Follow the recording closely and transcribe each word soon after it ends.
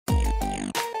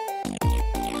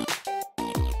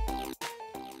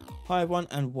Hi everyone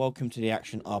and welcome to the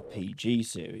Action RPG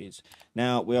series.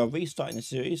 Now we are restarting the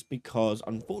series because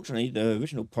unfortunately the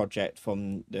original project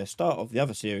from the start of the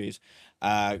other series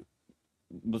got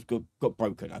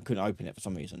broken. I couldn't open it for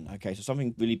some reason. Okay, so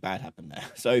something really bad happened there.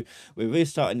 So we're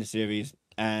restarting the series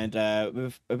and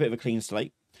with a bit of a clean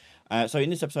slate. So in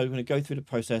this episode, we're going to go through the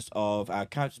process of our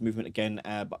character's movement again,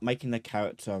 but making the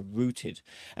character rooted.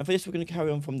 And for this, we're going to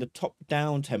carry on from the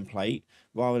top-down template,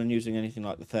 rather than using anything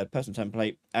like the third-person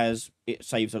template, as it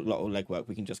saves a lot of legwork.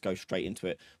 We can just go straight into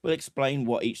it. We'll explain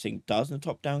what each thing does in the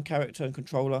top-down character and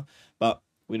controller, but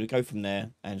we're going to go from there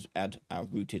and add our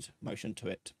rooted motion to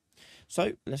it.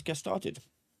 So let's get started.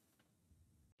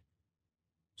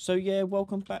 So yeah,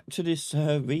 welcome back to this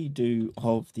redo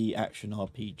of the Action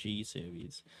RPG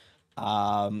series.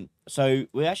 So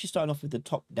we're actually starting off with the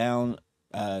top-down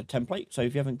template. So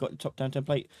if you haven't got the top-down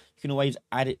template, you can always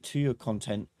add it to your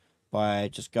content by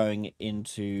just going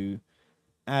into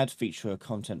add feature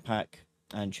content pack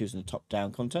and choosing the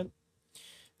top-down content,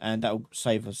 and that will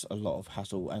save us a lot of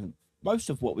hassle and most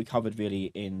of what we covered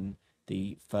really in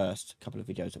the first couple of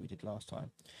videos that we did last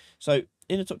time. So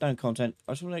in the top-down content,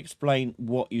 I just want to explain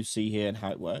what you see here and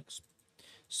how it works.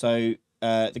 So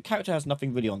the character has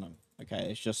nothing really on them.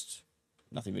 Okay, it's just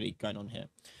nothing really going on here.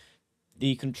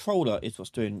 The controller is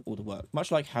what's doing all the work,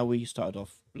 much like how we started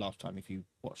off last time, if you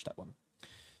watched that one.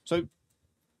 So,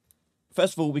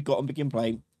 first of all, we've got on begin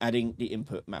play, adding the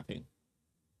input mapping.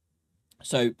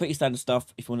 So, pretty standard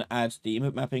stuff. If you want to add the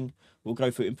input mapping, we'll go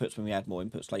through inputs when we add more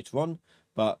inputs later on,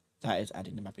 but that is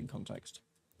adding the mapping context.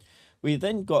 We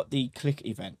then got the click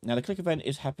event. Now, the click event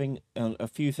is happening on a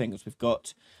few things. We've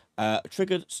got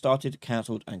triggered, started,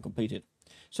 cancelled, and completed.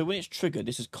 So when it's triggered,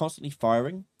 this is constantly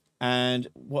firing, and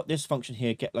what this function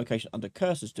here, get location under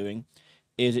cursor, is doing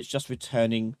is it's just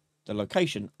returning the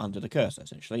location under the cursor,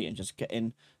 essentially, and just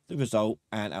getting the result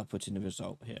and outputting the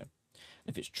result here.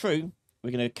 If it's true,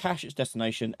 we're going to cache its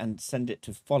destination and send it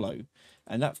to follow,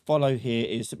 and that follow here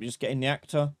is simply just getting the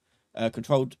actor, get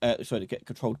controlled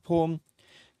pawn,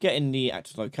 getting the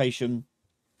actor's location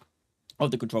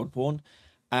of the controlled pawn,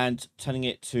 and telling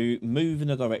it to move in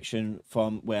the direction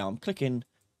from where I'm clicking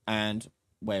and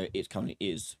where it currently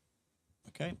is.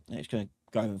 Okay, and it's going to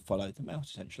go and follow the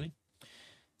mouse, essentially.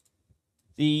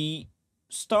 The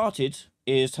started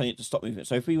is telling it to stop movement.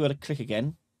 So if we were to click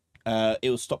again, it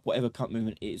will stop whatever current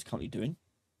movement it is currently doing.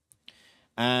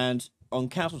 And on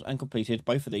cancelled and completed,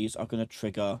 both of these are going to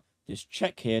trigger this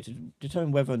check here to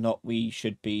determine whether or not we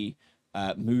should be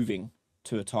moving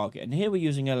to a target. And here we're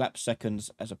using elapsed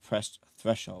seconds as a pressed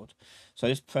threshold. So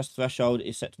this pressed threshold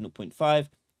is set to 0.5.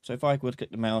 So if I were to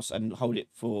click the mouse and hold it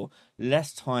for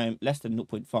less than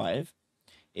 0.5,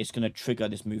 it's going to trigger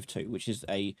this move to, which is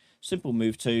a simple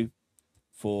move to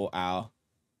for our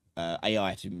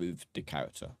AI to move the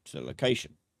character to the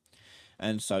location.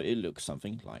 And so it looks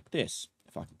something like this.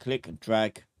 If I can click and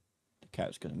drag, the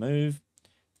character's going to move.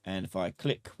 And if I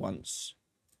click once,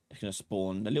 it's going to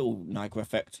spawn the little Niagara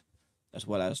effect, as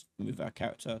well as move our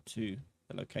character to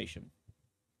the location.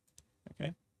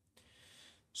 Okay.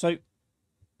 So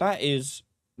that is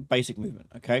basic movement,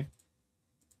 okay?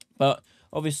 But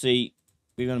obviously,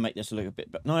 we're going to make this a little bit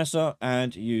nicer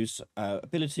and use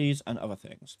abilities and other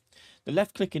things. The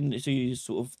left click in these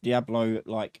sort of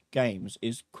Diablo-like games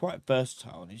is quite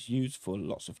versatile and is used for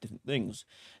lots of different things.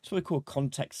 It's what we call a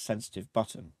context-sensitive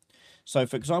button. So,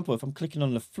 for example, if I'm clicking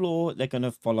on the floor, they're going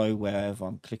to follow wherever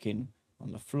I'm clicking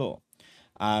on the floor.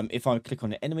 If I click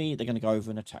on the enemy, they're going to go over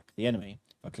and attack the enemy.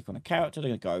 If I click on a character, they're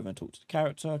going to go over and talk to the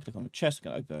character. Click on the chest,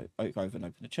 they're going to go over and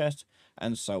open the chest,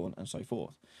 and so on and so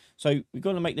forth. So we've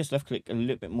got to make this left click a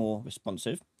little bit more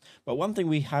responsive. But one thing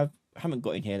we haven't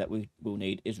got in here that we will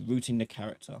need is rooting the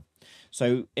character.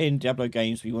 So in Diablo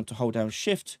games, we want to hold down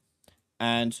Shift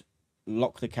and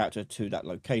lock the character to that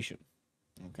location.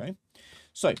 Okay,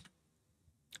 so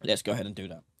let's go ahead and do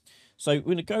that. So we're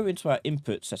going to go into our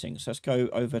input settings. Let's go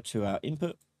over to our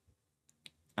input,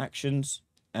 actions,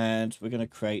 and we're going to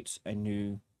create a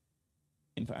new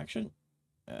input action.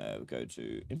 We'll go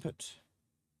to input,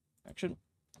 action,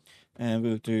 and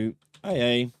we'll do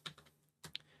AA,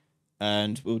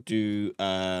 and we'll do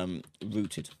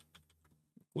rooted.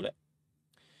 Call it.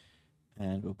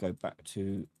 And we'll go back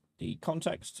to the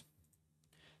context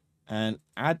and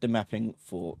add the mapping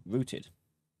for rooted.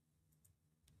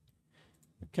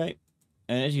 Okay.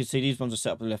 And as you can see, these ones are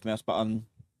set up with the left mouse button,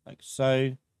 like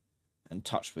so, and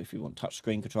touch, if you want touch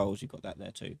screen controls, you've got that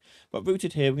there too. But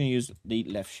rooted here, we're going to use the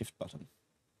left shift button.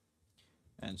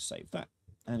 And save that,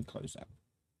 and close that.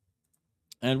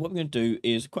 And what we're going to do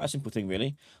is quite a simple thing,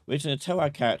 really. We're just going to tell our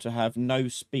character to have no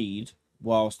speed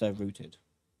whilst they're rooted.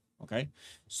 Okay,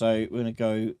 so we're going to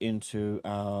go into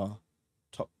our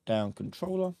top-down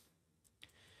controller,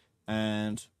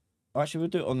 and actually we'll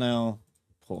do it on our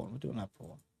pawn. We'll do it on our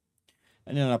pawn,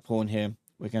 and in our pawn here,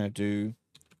 we're going to do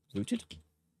rooted,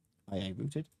 IA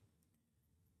rooted,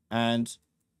 and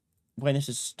when this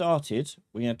is started,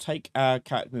 we're going to take our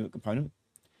character movement component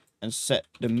and set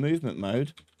the movement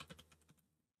mode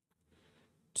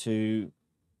to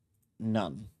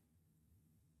none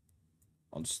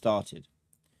on started.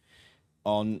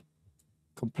 On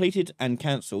completed and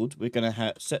cancelled, we're going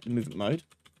to set the movement mode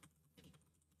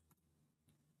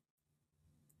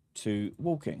to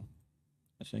walking.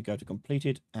 It's going to go to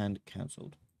completed and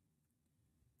cancelled.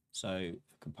 So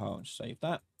compile and save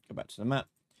that. Go back to the map.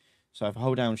 So if I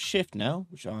hold down shift now,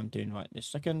 which I'm doing right this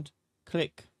second,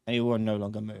 click, and it will no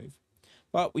longer move.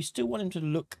 But we still want him to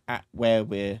look at where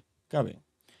we're going.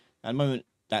 At the moment,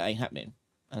 that ain't happening,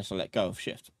 unless I let go of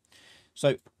shift.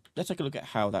 So let's take a look at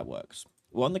how that works.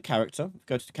 Well, on the character,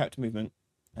 go to the character movement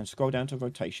and scroll down to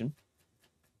rotation.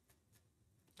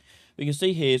 We can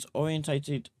see here is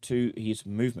orientated to his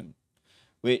movement,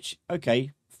 which,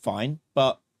 okay, fine,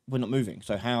 but we're not moving.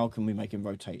 So how can we make him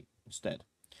rotate instead?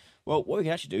 Well, what we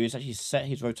can actually do is actually set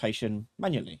his rotation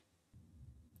manually.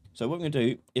 So what we're going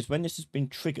to do is when this has been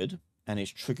triggered and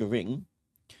it's triggering,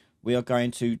 we are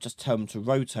going to just tell them to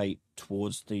rotate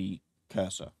towards the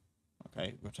cursor.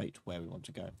 Okay, rotate to where we want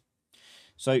to go.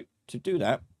 So to do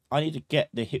that, I need to get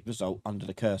the hit result under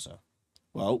the cursor.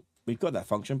 Well, we've got that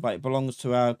function, but it belongs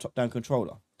to our top-down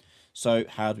controller. So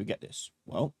how do we get this?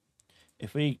 Well,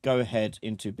 if we go ahead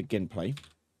into begin play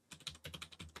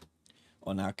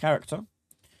on our character,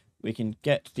 we can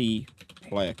get the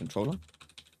player controller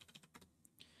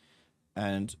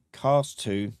and cast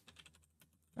to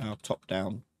our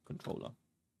top-down controller.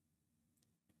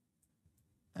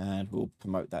 And we'll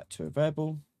promote that to a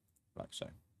variable, like so.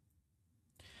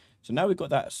 So now we've got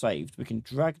that saved, we can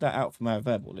drag that out from our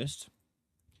variable list,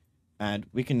 and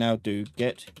we can now do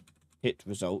get hit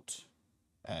result.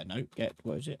 No, get,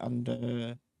 what is it,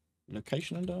 under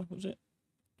location under, what was it?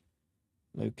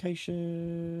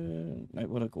 Location, no,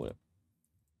 what do I call it?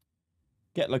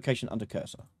 Get location under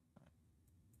cursor.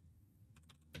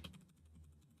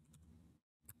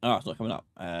 Oh, it's not coming up.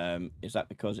 Is that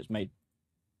because it's made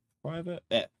private?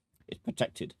 Yeah, it's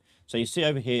protected. So you see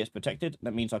over here, it's protected.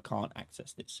 That means I can't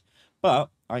access this. But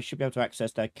I should be able to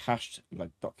access their cached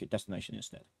like docket destination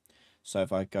instead. So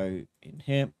if I go in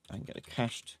here, I can get a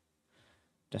cached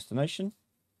destination.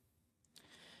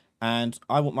 And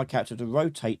I want my character to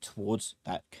rotate towards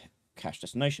that cached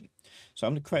destination. So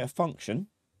I'm going to create a function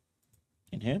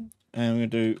in here. And I'm going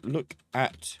to do look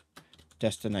at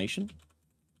destination.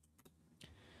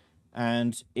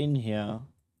 And in here,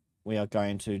 we are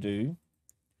going to do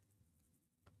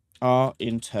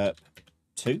ARPG.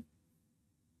 I'm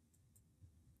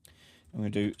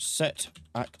going to do set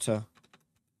actor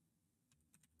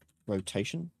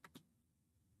rotation.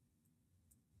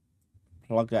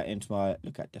 Plug that into my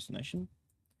look at destination.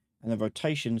 And the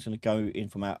rotation is going to go in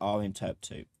from our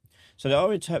ARPG. So the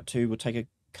ARPG will take a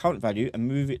current value and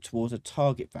move it towards a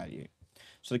target value.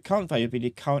 So the current value will be the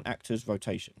current actor's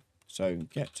rotation. So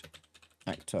get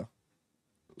actor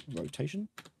rotation.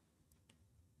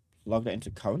 Plug that into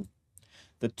current.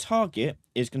 The target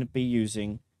is going to be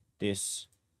using this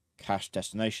cache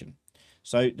destination.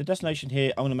 So the destination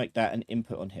here, I want to make that an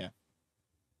input on here.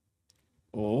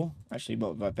 Or actually,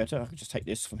 what would be better? I could just take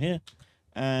this from here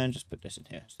and just put this in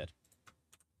here instead.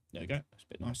 There we go. That's a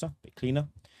bit nicer, a bit cleaner.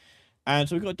 And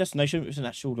so we've got a destination, which is an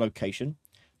actual location.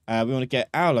 We want to get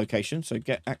our location, so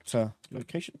get actor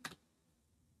location.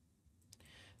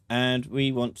 And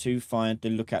we want to find the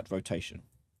look at rotation.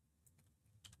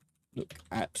 Look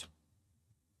at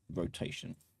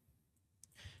rotation.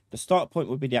 The start point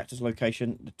would be the actor's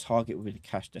location. The target would be the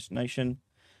cache destination.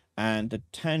 And the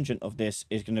tangent of this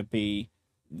is going to be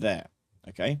there.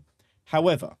 Okay.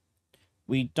 However,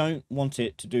 we don't want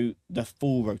it to do the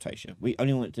full rotation. We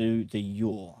only want it to do the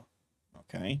yaw.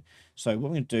 Okay. So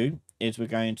what we're going to do is we're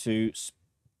going to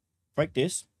break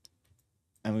this.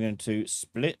 And we're going to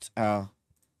split our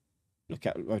look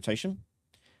at rotation.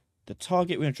 The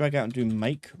target we're going to drag out and do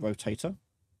make rotator.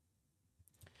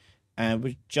 And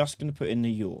we're just going to put in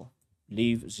the yaw.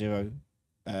 Leave 0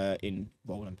 in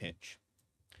roll and pitch.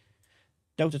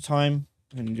 Delta time,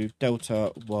 we're going to do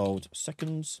delta world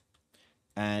seconds.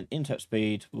 And intercept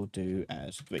speed we'll do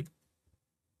as 3.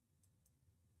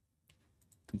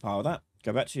 Compile that.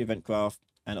 Go back to the event graph.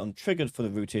 And on triggered for the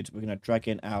rooted, we're going to drag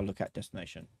in our look at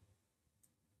destination.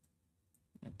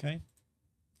 Okay.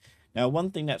 Now,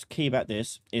 one thing that's key about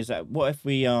this is that what if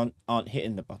we aren't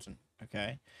hitting the button?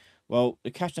 Okay. Well,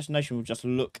 the cache destination will just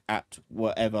look at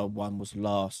whatever one was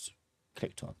last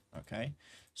clicked on. Okay,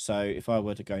 so if I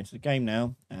were to go into the game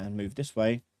now and move this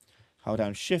way, hold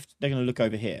down shift, they're going to look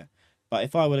over here. But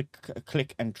if I were to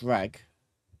click and drag,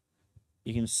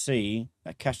 you can see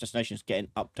that cache destination is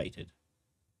getting updated.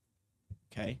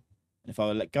 Okay, and if I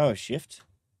were to let go of shift,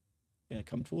 they're going to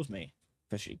come towards me.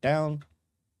 Push it down.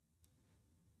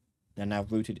 They're now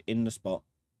rooted in the spot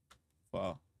for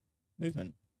our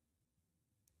movement.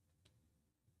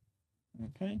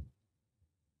 Okay.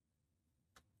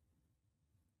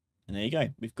 And there you go.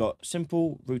 We've got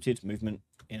simple rooted movement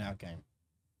in our game.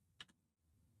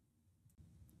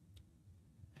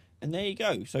 And there you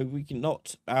go. So we can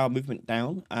knot our movement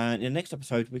down. And in the next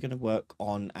episode, we're going to work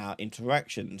on our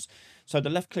interactions. So the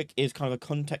left click is kind of a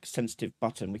context sensitive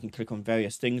button. We can click on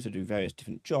various things to do various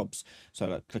different jobs. So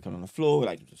like click on the floor, we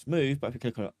like to just move. But if we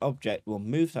click on an object, we'll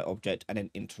move that object and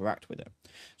then interact with it.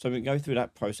 So we can go through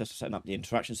that process of setting up the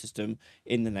interaction system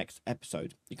in the next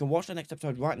episode. You can watch the next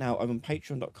episode right now over on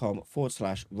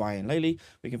patreon.com/Ryan Laley.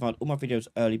 We can find all my videos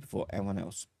early before everyone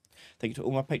else. Thank you to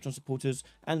all my Patreon supporters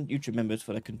and YouTube members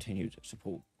for their continued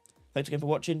support. Thanks again for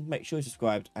watching. Make sure you're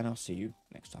subscribed, and I'll see you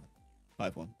next time. Bye,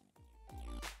 everyone.